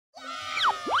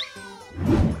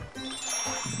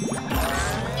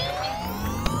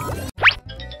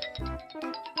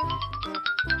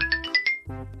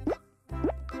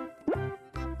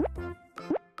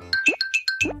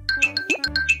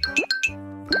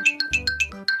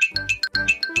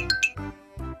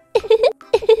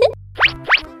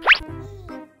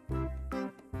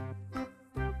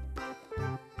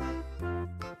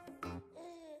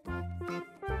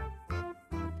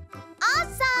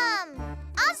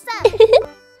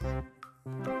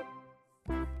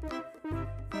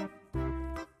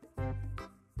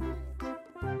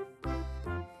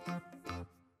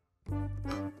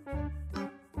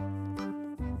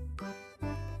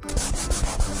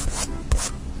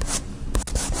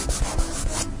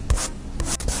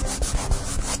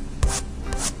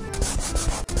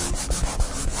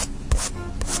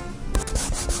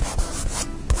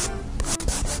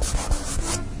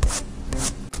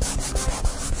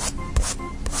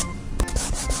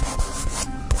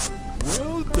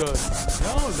done.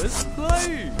 Now let's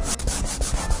play.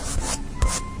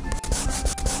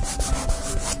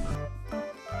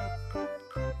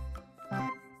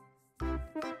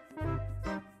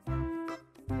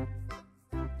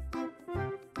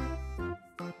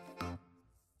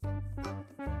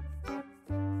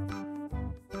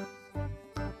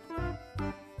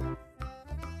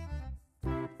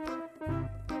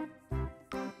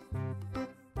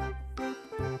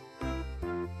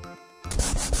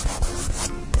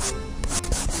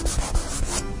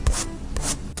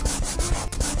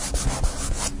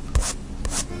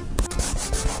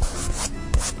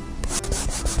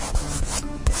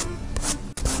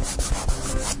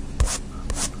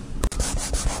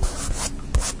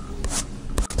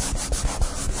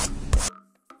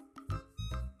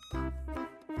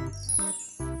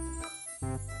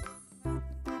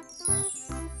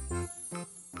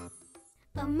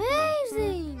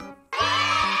 Amazing!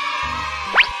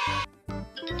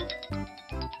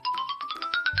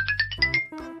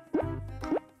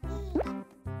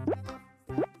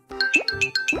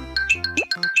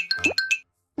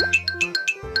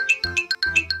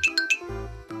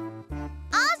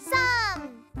 Awesome!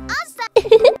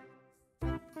 Awesome!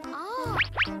 Oh.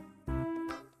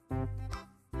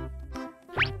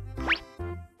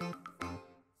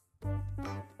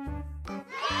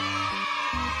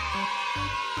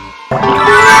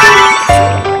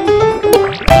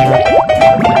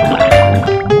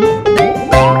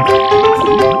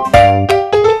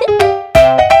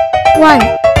 One,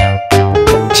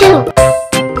 two,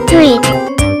 three,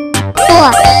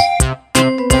 four,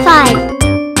 five.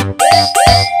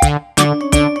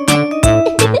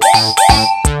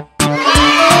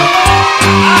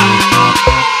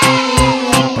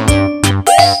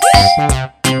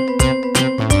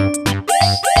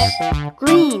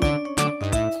 Green,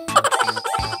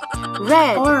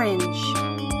 red, orange,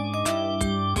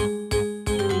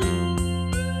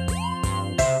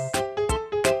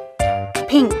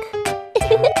 pink,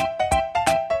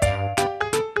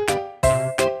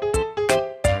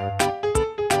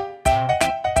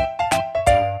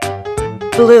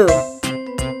 blue,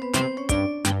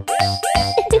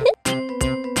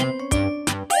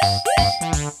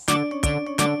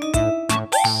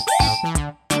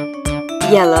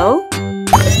 yellow,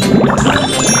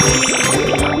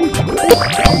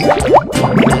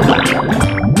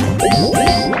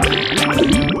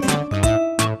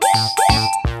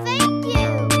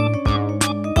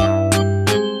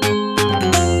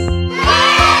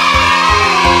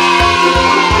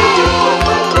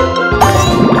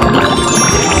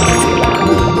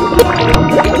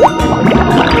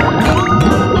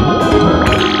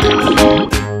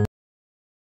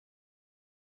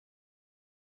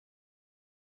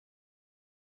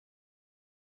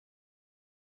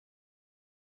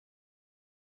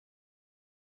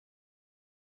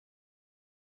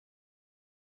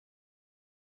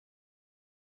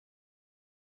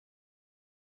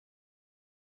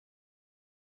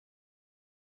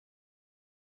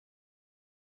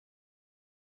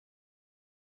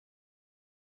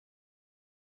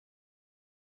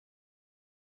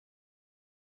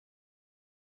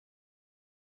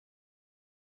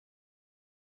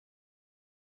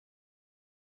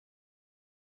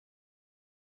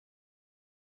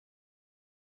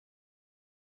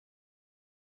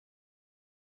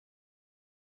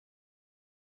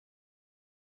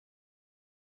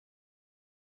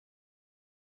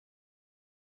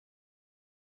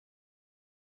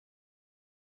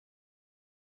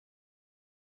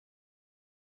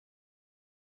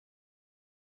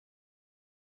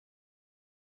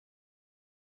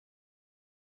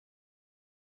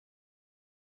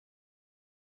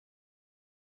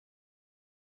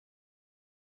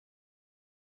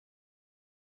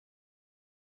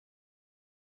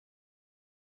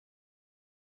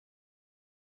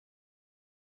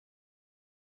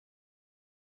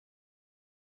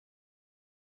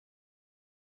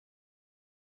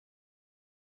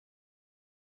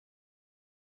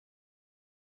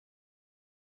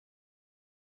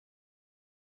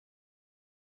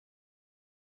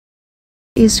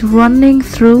 is running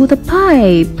through the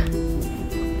pipe.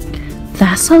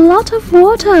 That's a lot of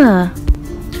water.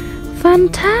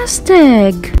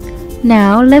 Fantastic!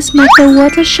 Now let's make the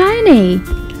water shiny.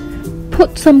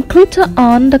 Put some glitter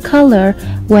on the color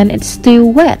when it's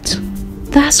still wet.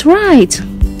 That's right.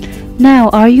 Now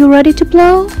are you ready to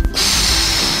blow?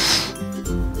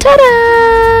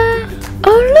 Ta-da!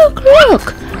 Oh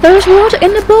look! There's water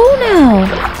in the bowl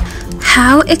now.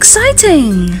 How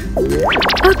exciting!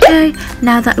 Okay,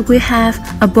 now that we have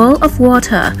a bowl of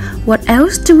water, what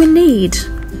else do we need?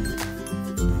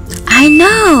 I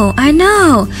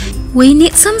know! We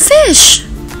need some fish!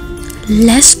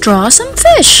 Let's draw some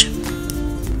fish.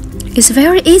 It's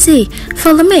very easy.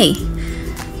 Follow me.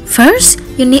 First,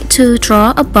 you need to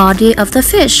draw a body of the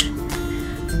fish,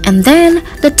 and then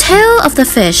the tail of the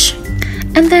fish,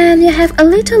 and then you have a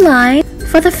little line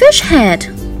for the fish head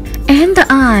and the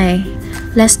eye.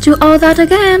 Let's do all that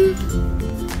again.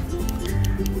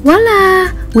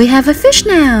 Voila! We have a fish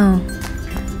now.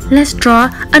 Let's draw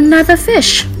another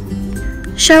fish,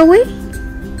 shall we?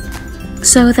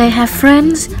 So they have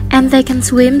friends and they can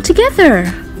swim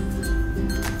together.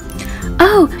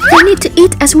 Oh, they need to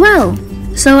eat as well.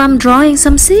 So I'm drawing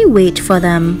some seaweed for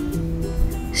them,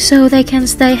 so they can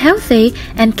stay healthy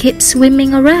and keep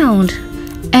swimming around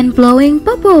and blowing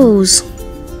bubbles.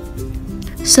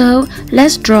 So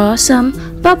let's draw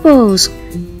some bubbles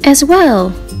as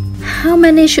well. How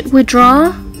many should we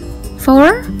draw?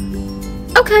 4?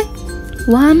 Okay.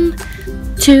 1,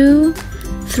 2,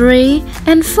 3,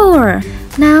 and 4.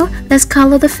 Now let's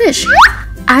color the fish.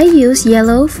 I use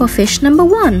yellow for fish number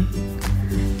 1.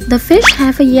 The fish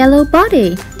have a yellow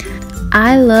body.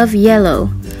 I love yellow.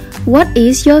 What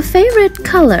is your favorite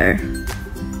color?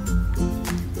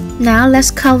 Now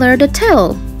let's color the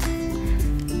tail.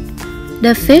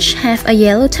 The fish have a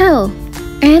yellow tail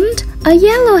and a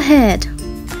yellow head.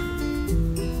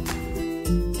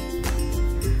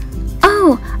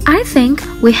 Oh, I think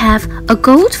we have a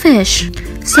goldfish.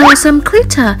 So some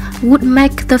glitter would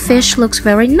make the fish looks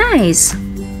very nice.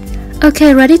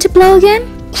 Okay, ready to blow again?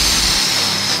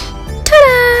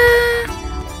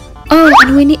 Oh,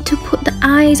 and we need to put the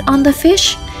eyes on the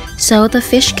fish so the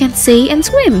fish can see and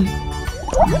swim.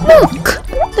 Look!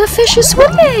 The fish is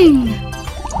swimming!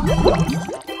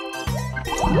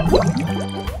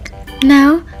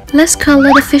 Now, let's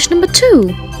color the fish number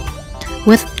 2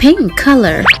 with pink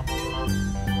color.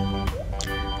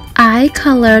 I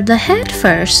colored the head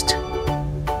first,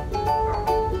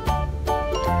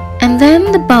 and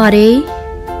then the body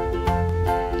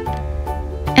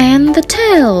and the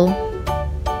tail.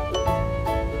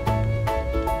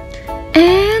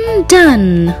 And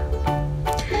done.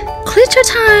 Glitter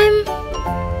time.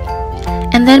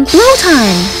 And then blow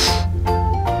time.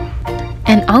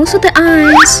 And also the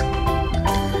eyes.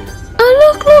 Oh,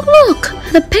 look, look,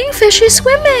 look. The pink fish is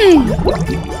swimming.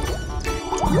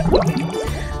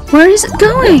 Where is it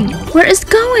going? Where is it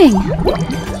going?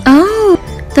 Oh,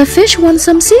 the fish wants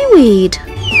some seaweed.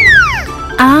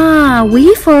 Ah,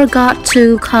 we forgot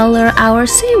to color our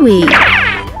seaweed.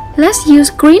 Let's use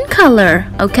green color,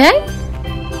 okay?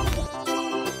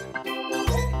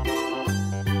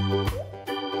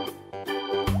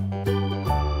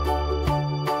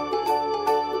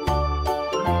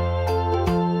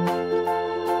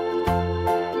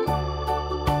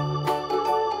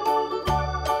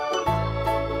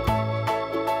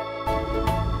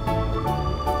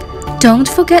 Don't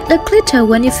forget the glitter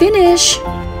when you finish.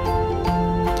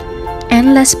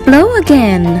 And let's blow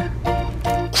again.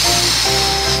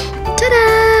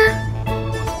 Ta-da!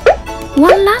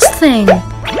 One last thing,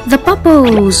 the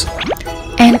bubbles.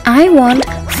 And I want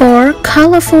 4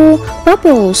 colorful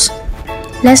bubbles.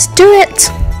 Let's do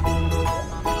it.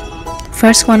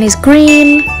 First one is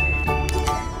green.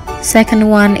 Second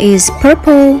one is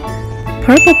purple.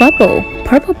 Purple bubble.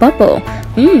 Purple bubble.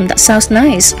 That sounds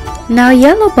nice. Now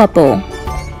yellow bubble.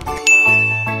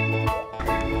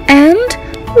 And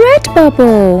red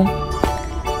bubble.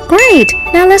 Great!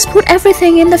 Now let's put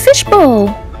everything in the fish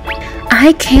bowl.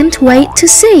 I can't wait to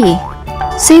see.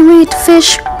 Seaweed,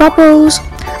 fish, bubbles.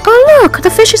 Oh look! The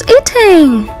fish is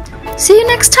eating! See you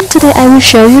next time. Today I will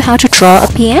show you how to draw a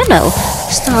piano.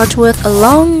 Start with a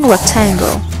long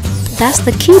rectangle. That's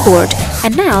the keyboard.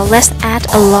 And now let's add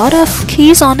a lot of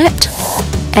keys on it.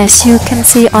 As you can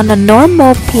see on a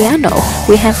normal piano,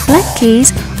 we have black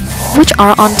keys which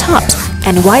are on tops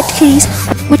and white keys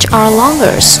which are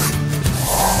longers.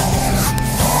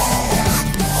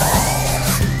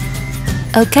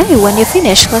 Okay, when you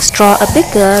finish, let's draw a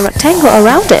bigger rectangle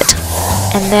around it.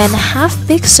 And then half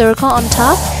big circle on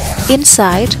top.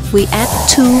 Inside, we add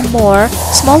 2 more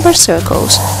smaller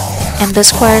circles and the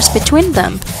squares between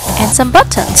them and some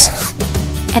buttons.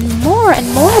 And more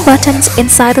buttons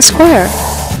inside the square.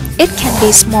 It can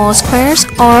be small squares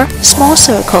or small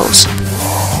circles.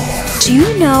 Do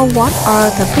you know what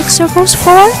are the big circles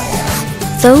for?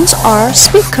 Those are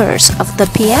speakers of the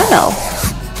piano.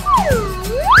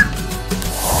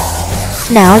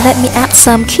 Now let me add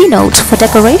some keynotes for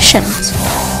decorations.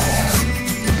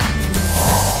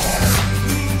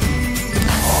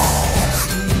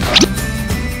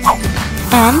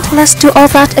 And let's do all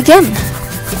that again.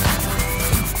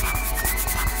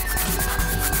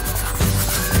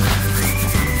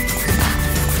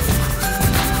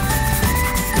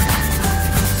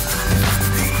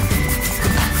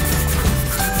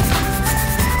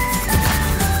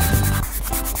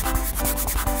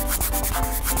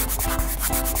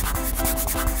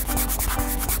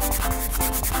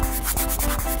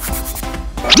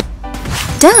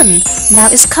 Done! Now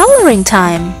it's coloring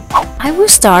time. I will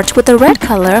start with the red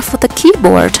color for the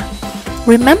keyboard.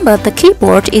 Remember, the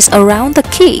keyboard is around the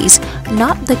keys,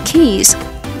 not the keys,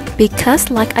 because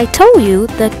like I told you,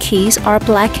 the keys are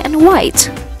black and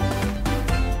white.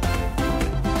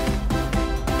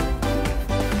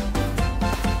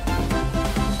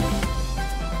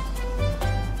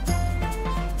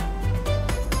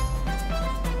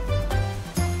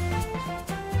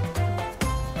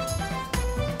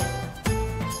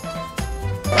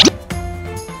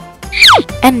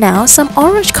 And now some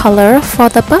orange color for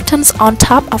the buttons on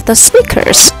top of the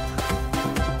speakers.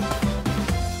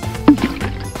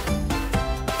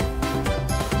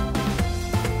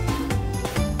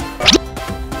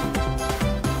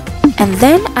 And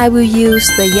then I will use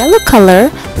the yellow color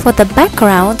for the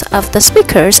background of the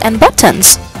speakers and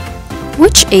buttons,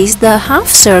 which is the half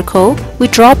circle we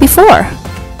draw before.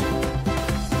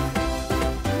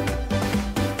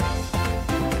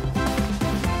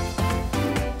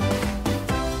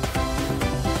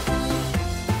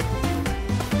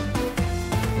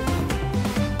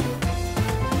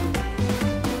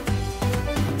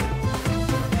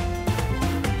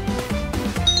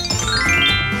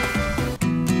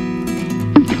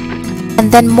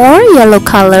 And then more yellow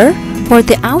color for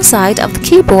the outside of the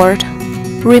keyboard.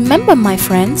 Remember, my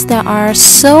friends, there are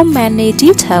so many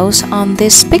details on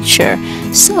this picture,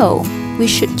 so we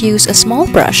should use a small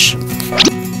brush.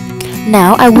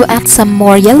 Now I will add some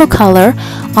more yellow color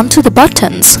onto the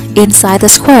buttons inside the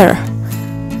square.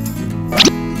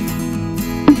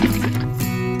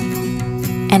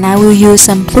 And I will use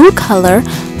some blue color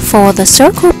for the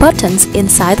circle buttons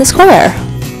inside the square.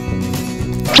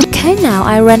 Okay, now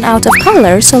I ran out of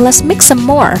color, so let's mix some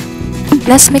more.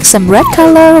 Let's mix some red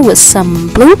color with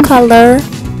some blue color.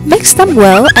 Mix them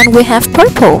well and we have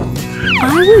purple.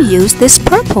 I will use this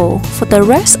purple for the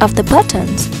rest of the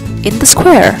buttons in the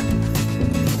square.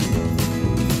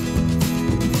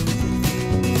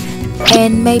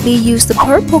 And maybe use the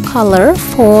purple color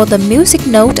for the music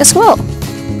note as well.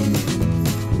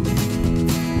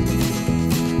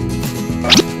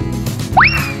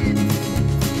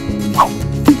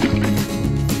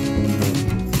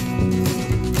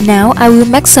 Now I will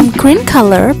make some green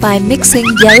color by mixing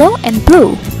yellow and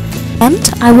blue, and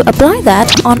I will apply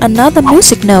that on another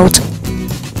music note.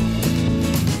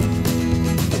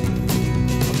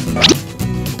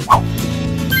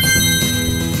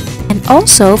 And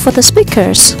also for the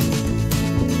speakers.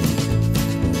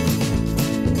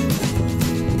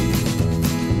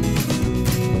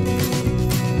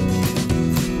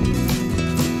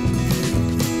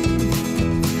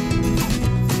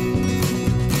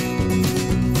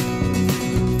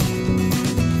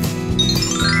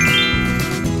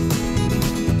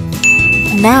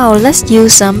 Now let's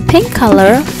use some pink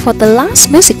color for the last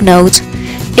music note.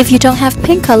 If you don't have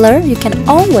pink color, you can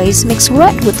always mix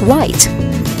red with white.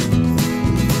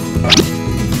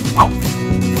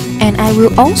 And I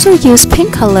will also use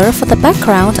pink color for the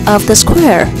background of the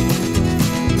square.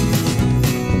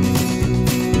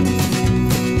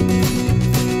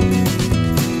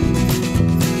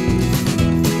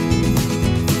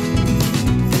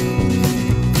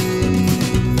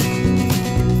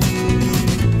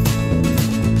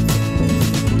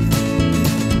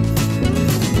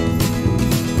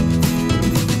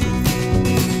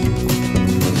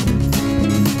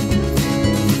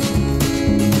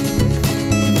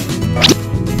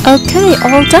 Okay,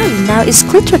 all done. Now it's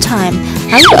glitter time.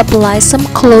 I will apply some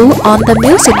glue on the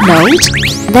music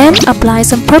note, then apply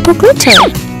some purple glitter.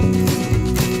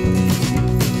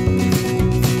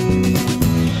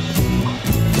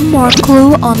 More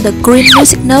glue on the green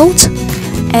music note,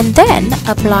 and then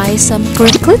apply some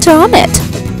green glitter on it.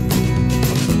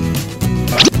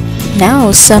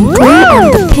 Now some glue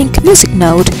on the pink music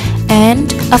note,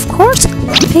 and of course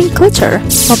pink glitter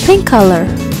for pink color.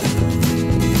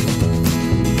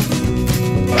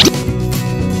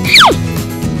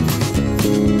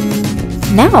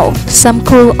 Now some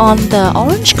glue on the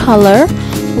orange color,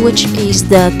 which is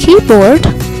the keyboard.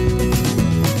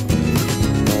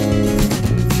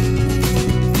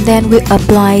 Then we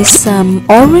apply some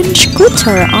orange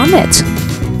glitter on it.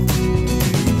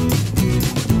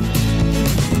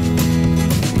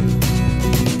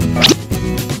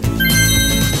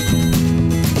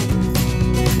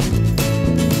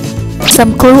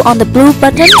 Some glue on the blue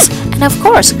buttons, and of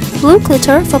course blue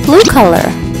glitter for blue color.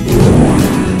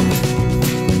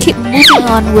 Keep moving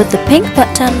on with the pink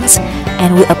buttons,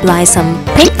 and we apply some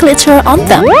pink glitter on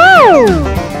them.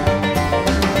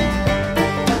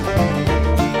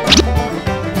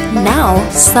 Now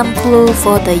some glue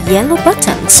for the yellow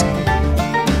buttons.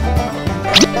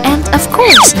 And of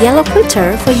course, yellow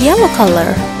glitter for yellow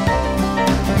color.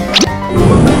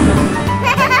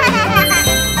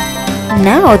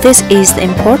 Now this is the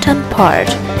important part.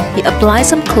 You apply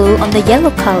some glue on the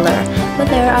yellow color, but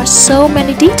there are so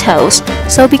many details,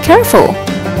 so be careful.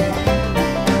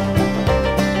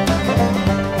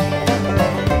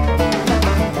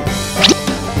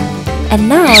 And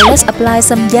now let's apply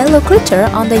some yellow glitter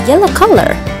on the yellow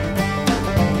color.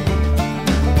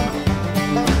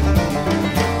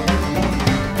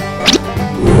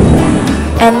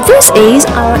 And this is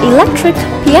our electric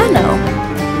piano.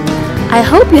 I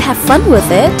hope you have fun with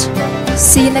it.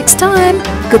 See you next time.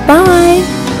 Goodbye.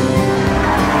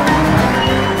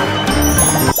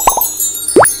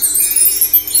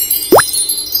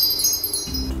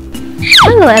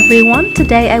 Hello everyone.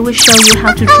 Today I will show you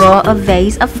how to draw a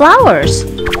vase of flowers,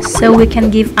 so we can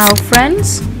give our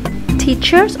friends,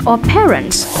 teachers or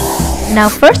parents. Now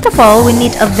first of all, we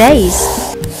need a vase.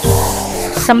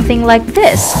 Something like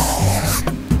this.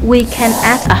 We can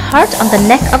add a heart on the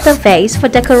neck of the vase for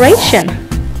decoration.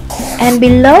 And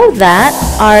below that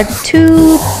are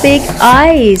two big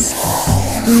eyes.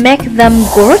 Make them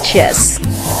gorgeous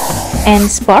and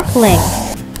sparkling,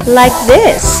 like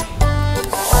this.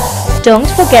 Don't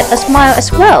forget a smile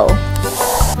as well.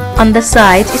 On the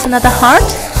side is another heart,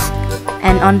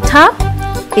 and on top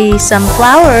is some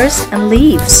flowers and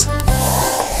leaves.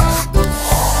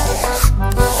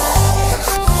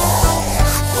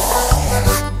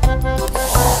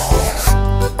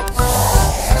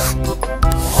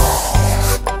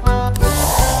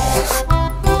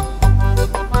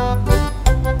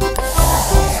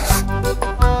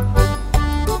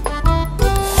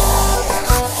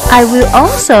 I will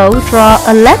also draw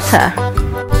a letter.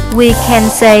 We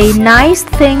can say nice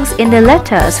things in the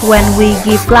letters when we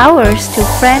give flowers to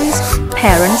friends,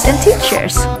 parents and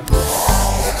teachers.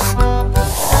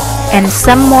 And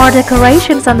some more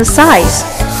decorations on the sides.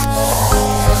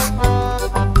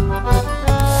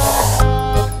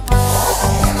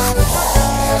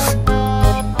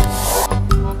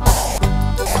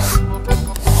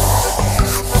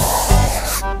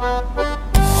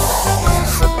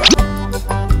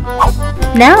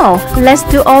 Now, let's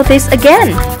do all this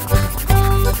again.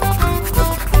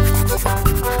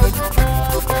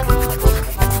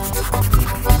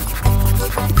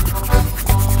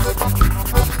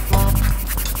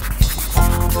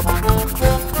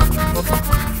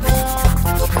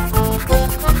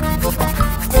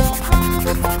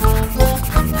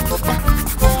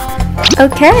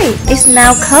 Okay, it's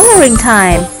now coloring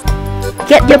time.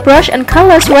 Get your brush and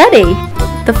colors ready.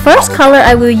 The first color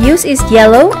I will use is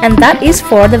yellow, and that is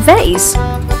for the vase.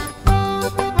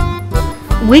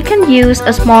 We can use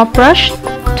a small brush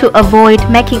to avoid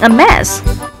making a mess.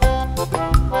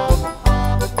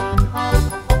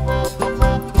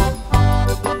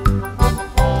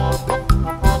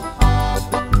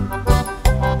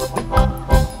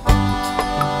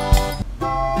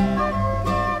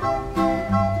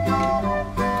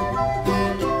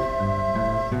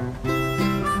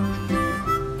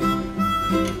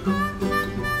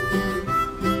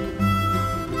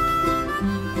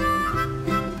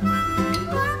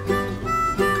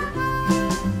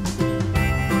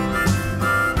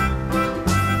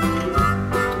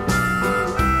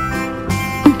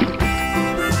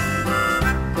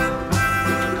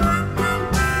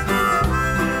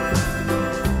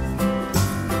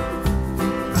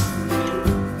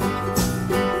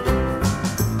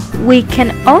 We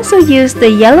can also use the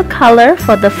yellow color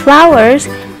for the flowers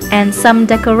and some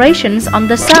decorations on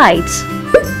the sides.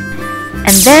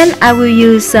 And then I will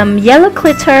use some yellow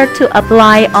glitter to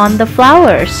apply on the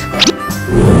flowers.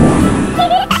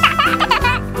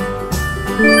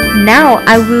 Now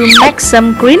I will make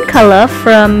some green color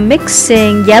from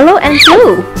mixing yellow and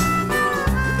blue.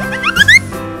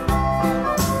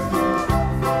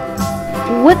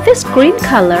 With this green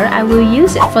color, I will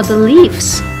use it for the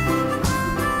leaves.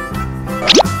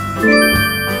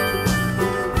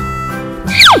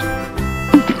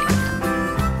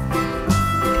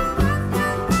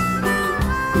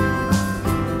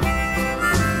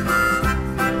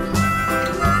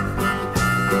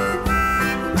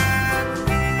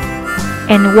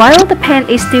 And while the pen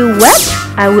is still wet,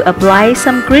 I will apply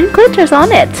some green glitters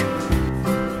on it.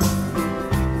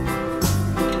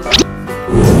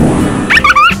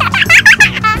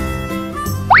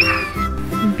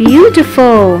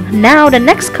 Beautiful! Now the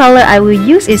next color I will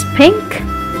use is pink,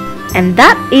 and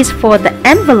that is for the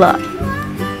envelope.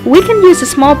 We can use a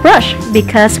small brush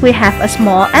because we have a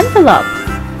small envelope.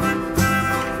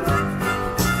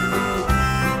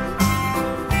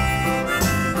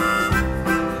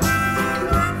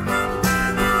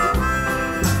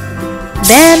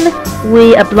 Then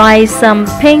we apply some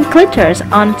pink glitters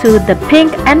onto the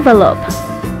pink envelope.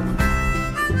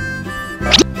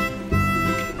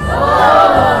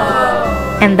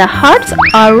 And the hearts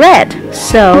are red,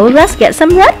 so let's get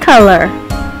some red color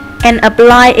and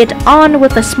apply it on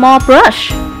with a small brush.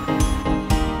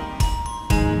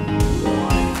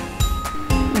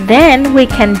 Then we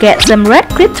can get some red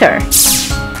glitter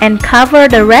and cover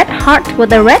the red heart with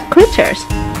the red glitters.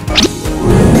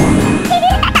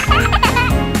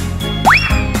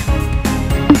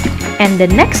 And the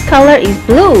next color is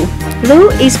blue.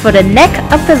 Blue is for the neck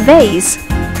of the vase.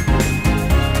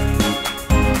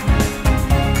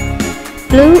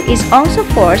 Blue is also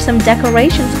for some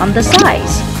decorations on the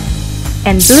sides.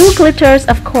 And blue glitters,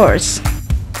 of course.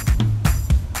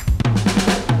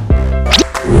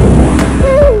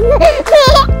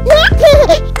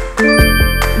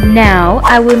 Now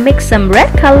I will mix some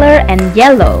red color and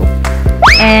yellow.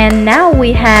 And now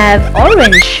we have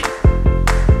orange.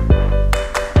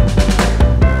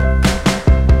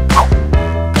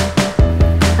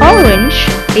 Orange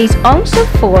is also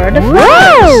for the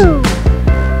flowers.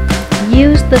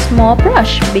 Use the small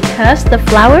brush because the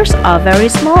flowers are very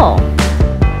small.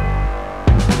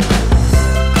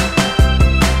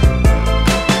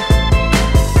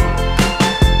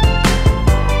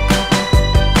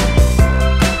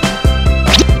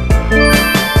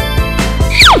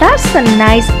 That's a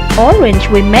nice orange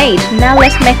we made. Now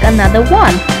let's make another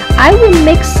one. I will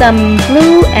mix some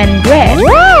blue and red.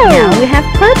 Now we have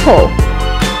purple.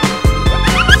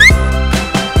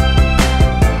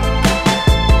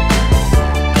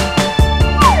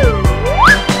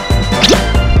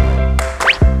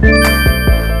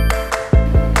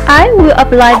 I will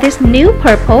apply this new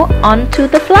purple onto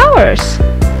the flowers.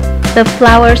 The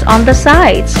flowers on the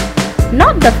sides,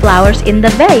 not the flowers in the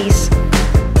vase.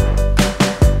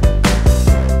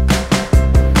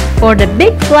 For the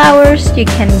big flowers, you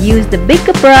can use the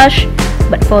bigger brush,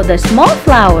 but for the small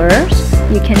flowers,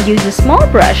 you can use the small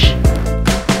brush.